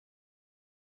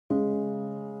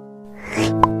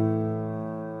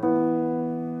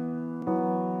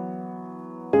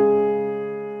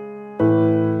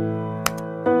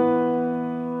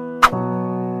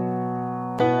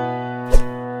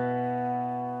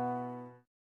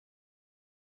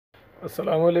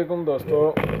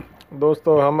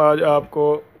दोस्तों, हम आज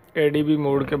आपको ADB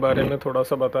मोड के बारे में थोड़ा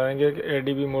सा बताएंगे कि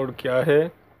ADB मोड क्या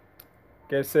है,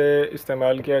 कैसे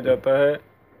इस्तेमाल किया जाता है,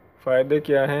 फ़ायदे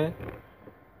क्या हैं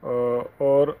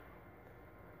और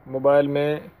मोबाइल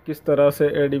में किस तरह से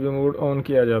ADB मोड ऑन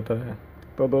किया जाता है।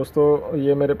 तो दोस्तों,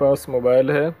 ये मेरे पास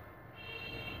मोबाइल है।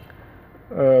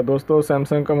 दोस्तों,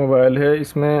 सैमसंग का मोबाइल है।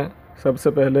 इसमें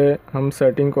सबसे पहले हम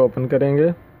सेटिंग को ओपन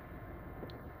करेंगे।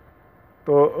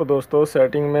 तो दोस्तों,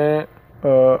 सेटिंग में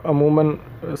अमूमन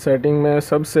सेटिंग में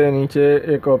सबसे नीचे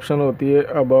एक ऑप्शन होती है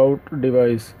अबाउट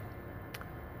डिवाइस।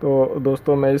 तो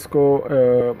दोस्तों मैं इसको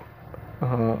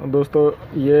हाँ दोस्तों,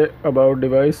 ये अबाउट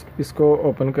डिवाइस इसको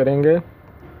ओपन करेंगे।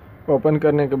 ओपन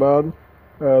करने के बाद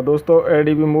दोस्तों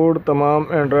ADB मोड तमाम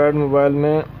एंड्रॉयड मोबाइल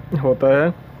में होता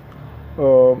है।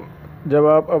 जब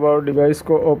आप अबाउट डिवाइस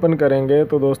को ओपन करेंगे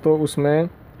तो दोस्तों उसमें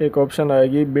एक ऑप्शन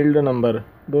आएगी बिल्ड नंबर।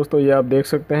 दोस्तों ये आप देख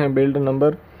सकते हैं बिल्ड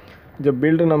नंबर। जब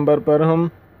बिल्ड नंबर पर हम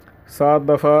 7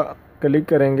 दफ़ा क्लिक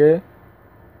करेंगे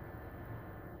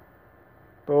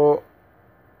तो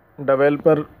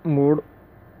डेवलपर मोड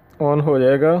ऑन हो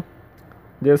जाएगा।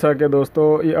 जैसा कि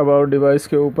दोस्तों ये अबाउट डिवाइस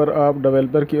के ऊपर आप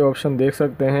डेवलपर की ऑप्शन देख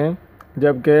सकते हैं,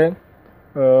 जबकि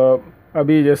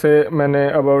अभी जैसे मैंने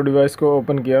अबाउट डिवाइस को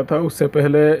ओपन किया था उससे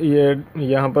पहले ये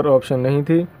यहाँ पर ऑप्शन नहीं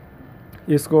थी।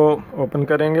 इसको ओपन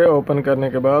करेंगे। ओपन करने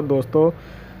के बाद दोस्तों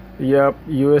ये आप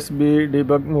USB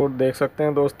डिबग मोड देख सकते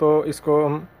हैं। दोस्तों इसको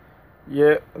हम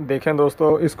ये देखें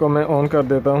दोस्तों, इसको मैं ऑन कर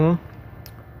देता हूँ।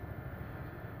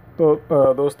 तो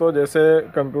दोस्तों जैसे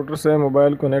कंप्यूटर से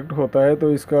मोबाइल कनेक्ट होता है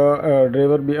तो इसका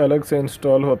ड्राइवर भी अलग से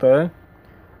इंस्टॉल होता है।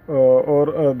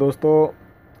 और दोस्तों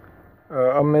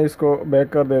अब मैं इसको बैक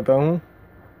कर देता हूँ।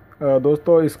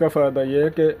 दोस्तों इसका फ़ायदा ये है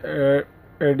कि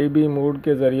ADB मोड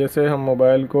के ज़रिए से हम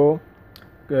मोबाइल को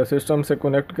सिस्टम से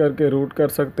कनेक्ट करके रूट कर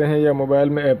सकते हैं या मोबाइल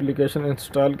में एप्लीकेशन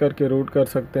इंस्टॉल करके रूट कर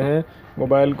सकते हैं।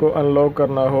 मोबाइल को अनलॉक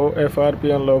करना हो,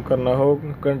 FRP अनलॉक करना हो,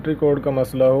 कंट्री कोड का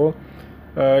मसला हो,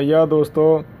 या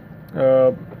दोस्तों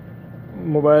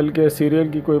मोबाइल के सीरियल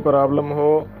की कोई प्रॉब्लम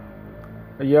हो,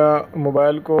 या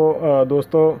मोबाइल को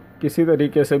दोस्तों किसी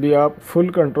तरीके से भी आप फुल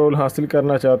कंट्रोल हासिल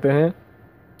करना चाहते हैं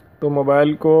तो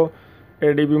मोबाइल को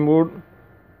ADB मोड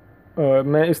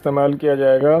में इस्तेमाल किया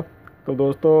जाएगा। तो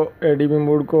दोस्तों ADB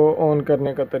मोड को ऑन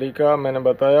करने का तरीका मैंने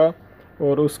बताया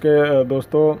और उसके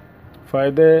दोस्तों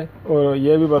फ़ायदे और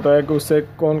ये भी बताया कि उससे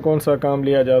कौन कौन सा काम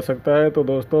लिया जा सकता है। तो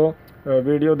दोस्तों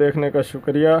वीडियो देखने का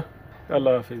शुक्रिया।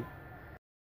 अल्लाह हाफिज़।